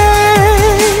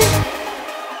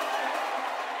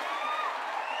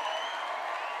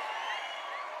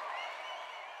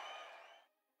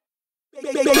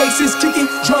Bass is kicking,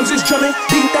 drums is drumming,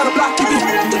 beat down the block, give me.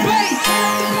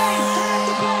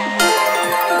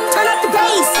 Turn up the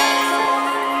bass.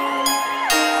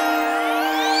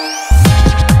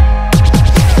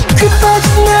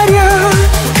 끝빠진 날이야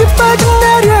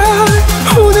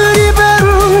오늘이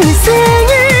바로 네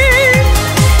생일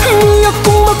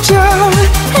미역국 먹자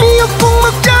미역국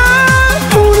먹자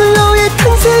오늘 너의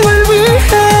탄생을 위해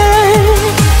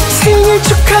생일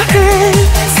축하해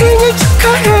생일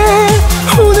축하해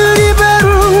오늘이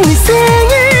바로 네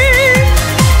생일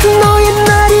너의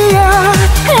날이야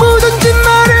뭐든지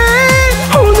말해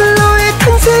오늘 너의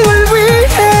탄생을 위해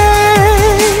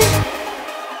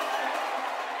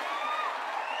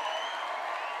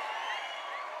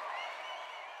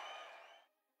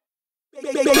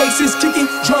Bass is kicking,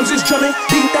 drums is drumming,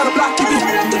 beat down the block, give me.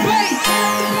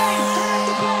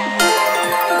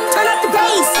 Turn up the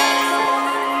bass.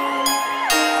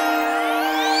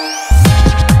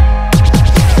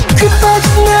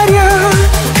 끝빠진 날이야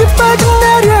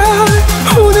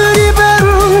오늘이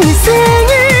바로 네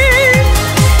생일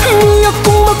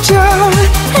미역국 먹자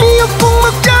미역국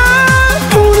먹자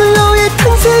오늘 너의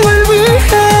탄생을 위해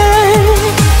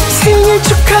생일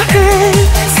축하해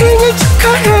생일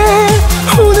축하해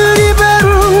오늘이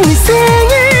바로 네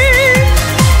생일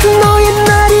너의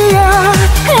날이야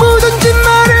뭐든지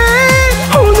말해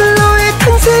오늘 너의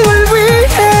탄생을 위해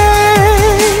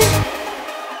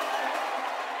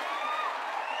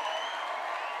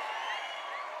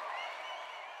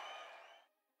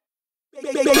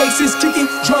Bass is kicking,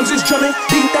 drums is drumming,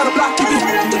 beat down the block, give me.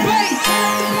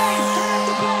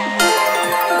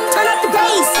 Turn up the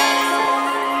bass.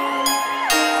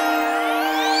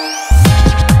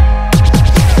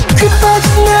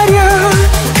 끝빠진 날이야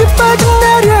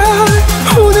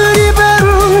오늘이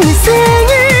바로 네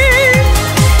생일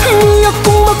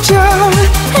미역국 먹자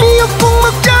미역국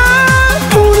먹자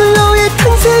오늘 너의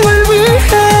탄생을 위해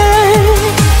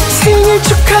생일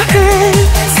축하해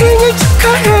생일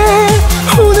축하해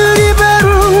오늘이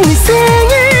바로 네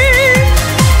생일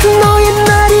너의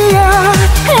날이야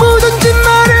뭐든지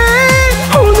말해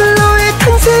오늘 너의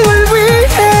탄생을 위해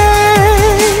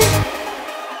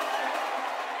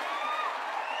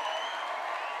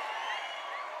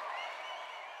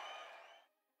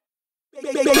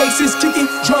Bass is kicking,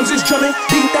 drums is drumming,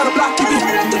 beat down the block, give me.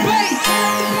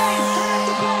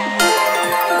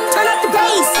 Turn up the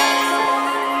bass.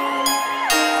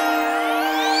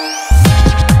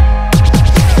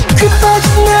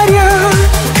 끝빠진 날이야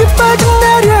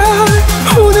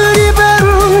오늘이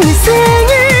바로 네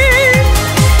생일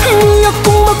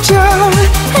미역국 먹자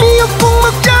미역국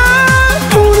먹자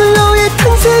오늘 너의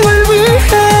탄생을 위해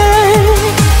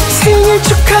생일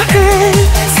축하해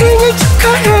생일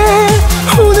축하해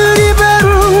오늘이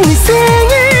바로 네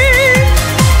생일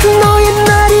너의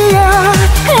날이야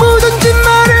뭐든지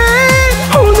말해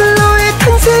오늘 너의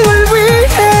탄생을 위해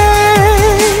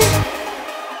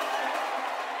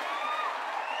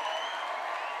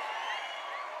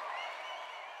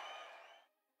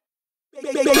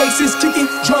Bass is kicking,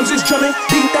 drums is drumming,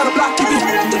 beat down the block, give me.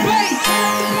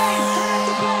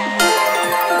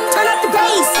 Turn up the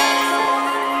bass.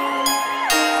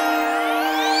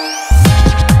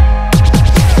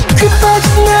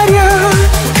 끝빠진 날이야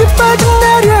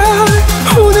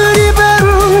오늘이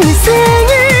바로 네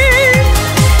생일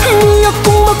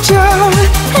미역국 먹자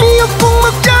미역국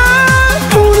먹자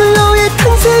오늘 너의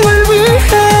탄생을 위해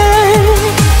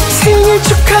생일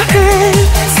축하해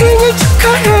생일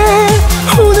축하해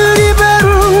오늘이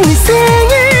바로 네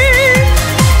생일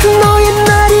너의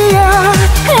날이야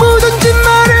뭐든지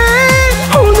말해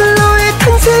오늘 너의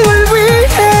탄생을 위해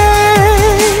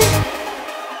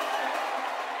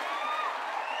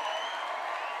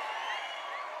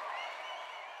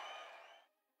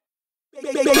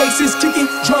Bass is kicking,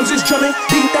 drums is drumming,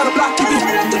 beat down the block, give me.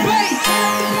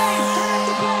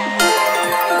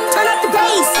 Turn up the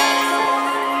bass.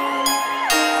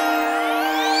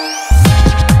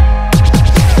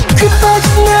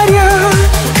 끝빠진 날이야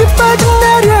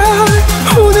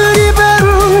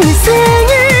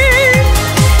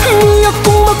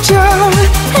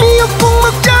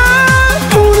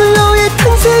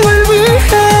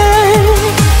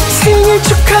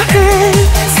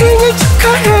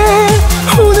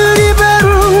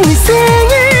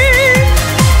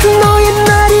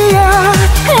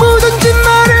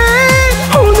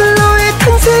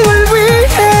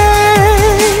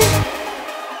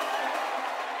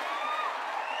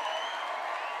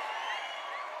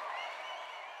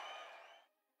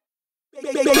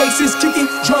Bass is kicking,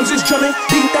 drums is drumming,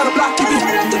 beat out a block, keep it.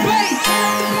 Turn up the bass.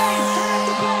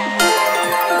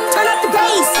 Turn up the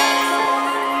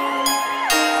bass.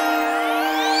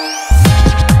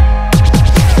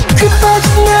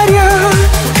 끝빠진 날이야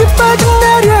끝빠진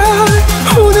날이야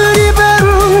오늘이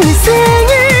바로 네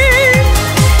생일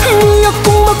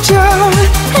미역국 먹자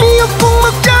미역국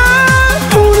먹자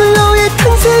오늘 너의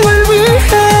탄생을 위해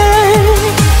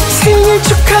생일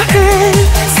축하해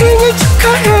생일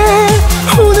축하해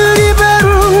오늘이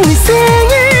바로 네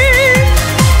생일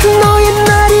너의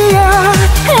날이야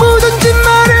뭐든지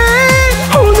말해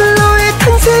오늘 너의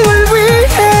탄생을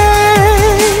위해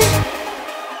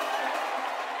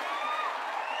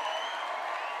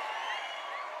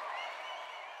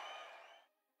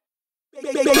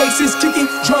Bass is kicking,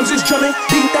 drums is drumming,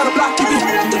 beat out a block, keep it.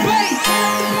 Turn up the bass.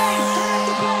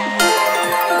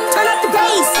 Turn up the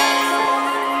bass.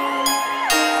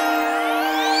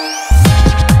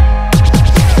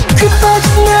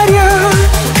 끝빠진 날이야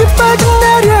끝빠진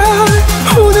날이야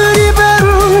오늘이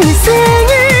바로 네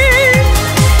생일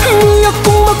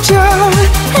미역국 먹자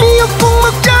미역국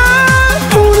먹자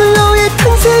오늘 너의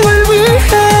탄생을 위해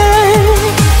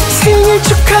생일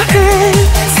축하해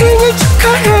생일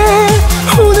축하해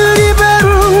오늘이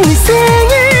바로 네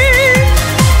생일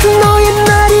너의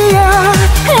날이야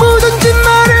뭐든지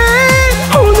말해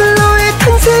오늘 너의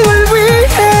탄생을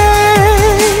위해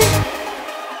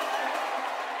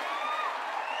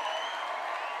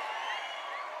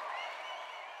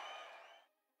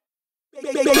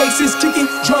Bass is kicking,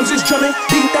 drums is drumming,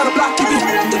 beat out a block, keep it.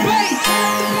 Turn up the bass.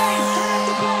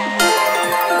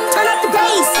 Turn up the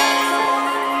bass.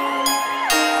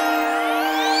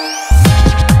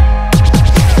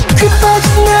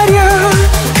 끝빠진 날이야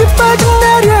끝빠진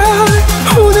날이야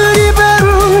오늘이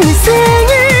바로 네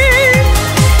생일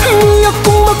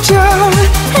미역국 먹자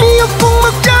미역국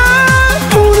먹자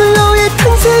오늘 너의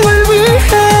탄생을 위해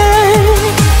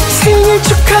생일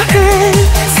축하해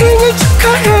생일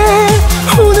축하해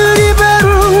오늘이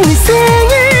바로 네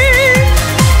생일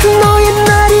너의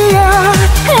날이야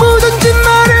뭐든지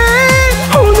말해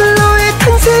오늘 너의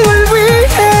탄생을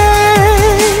위해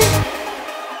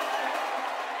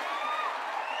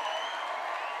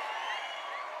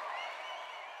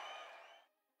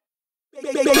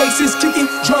Bass is kicking,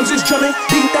 drums is drumming,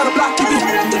 beat out a block, keep it.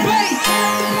 Turn up the bass.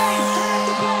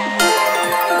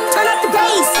 Turn up the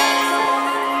bass.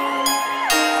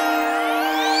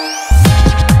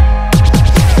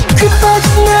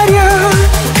 끝빠진 날이야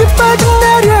끝빠진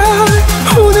날이야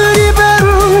오늘이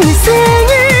바로 네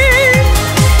생일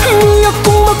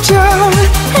미역국 먹자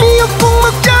미역국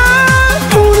먹자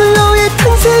오늘 너의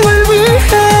탄생을 위해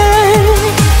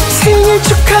생일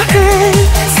축하해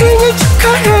생일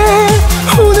축하해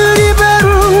오늘이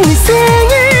바로 네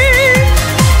생일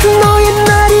너의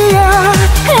날이야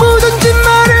뭐든지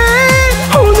말해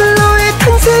오늘 너의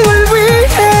탄생을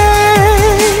위해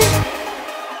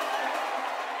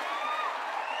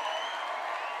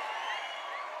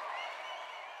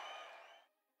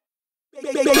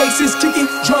Bass is kicking,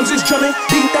 drums is drumming,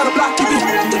 beat out a block, keep it.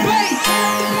 Turn up the bass.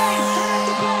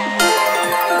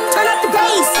 Turn up the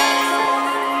bass.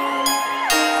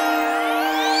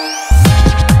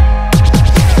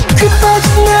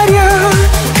 끝빠진 날이야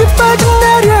끝빠진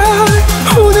날이야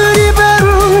오늘이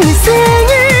바로 네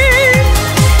생일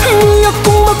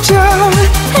미역국 먹자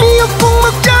미역국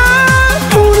먹자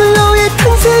오늘 너의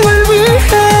탄생을 위해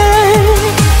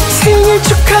생일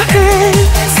축하해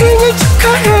생일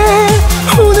축하해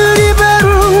오늘이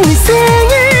바로 네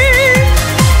생일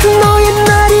너의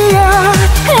날이야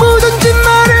뭐든지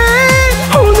말해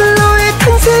오늘 너의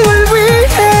탄생을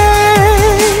위해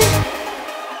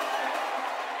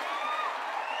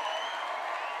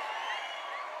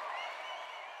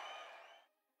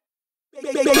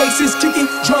Bass is kicking,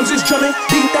 drums is drumming,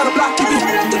 beat out a block, keep it.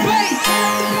 Turn up the bass.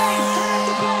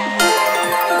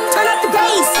 Turn up the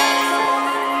bass.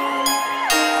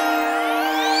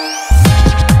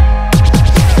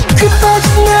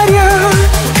 끝빠진 날이야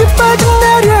끝빠진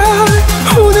날이야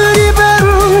오늘이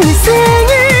바로 네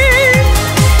생일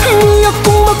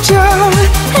미역국 먹자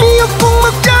미역국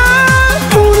먹자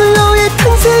오늘 너의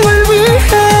탄생을 위해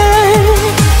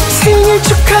생일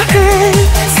축하해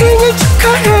생일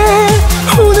축하해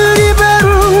오늘이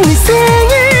바로 네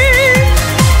생일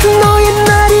너의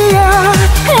날이야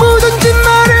뭐든지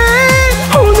말해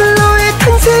오늘 너의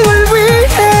탄생을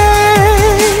위해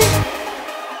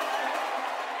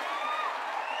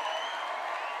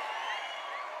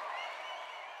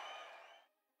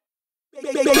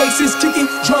Bass is kicking,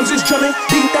 drums is drumming,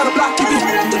 beat out a block, keep it.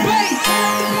 Turn up the bass.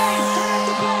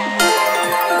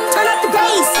 Turn up the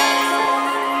bass.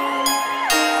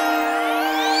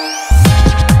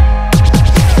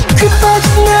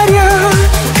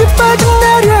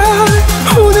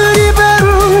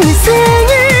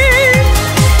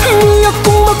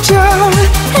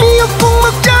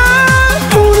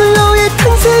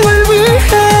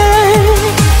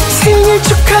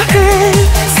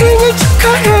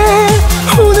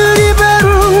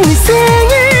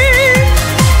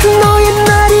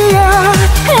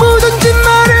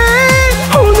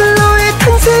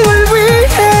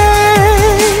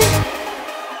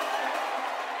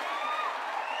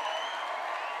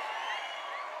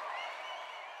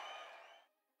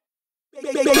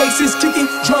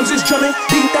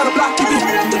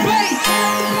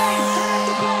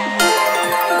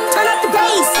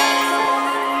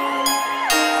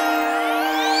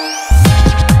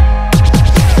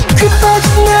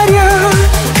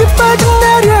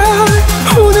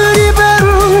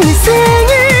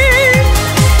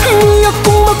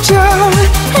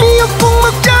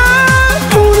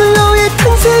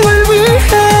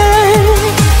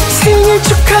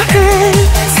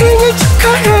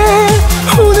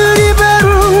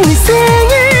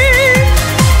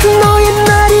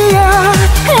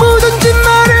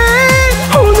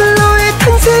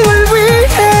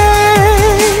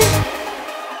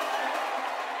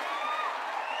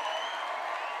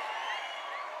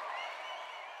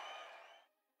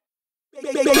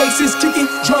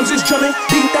 drumming,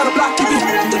 beat down the block, keep it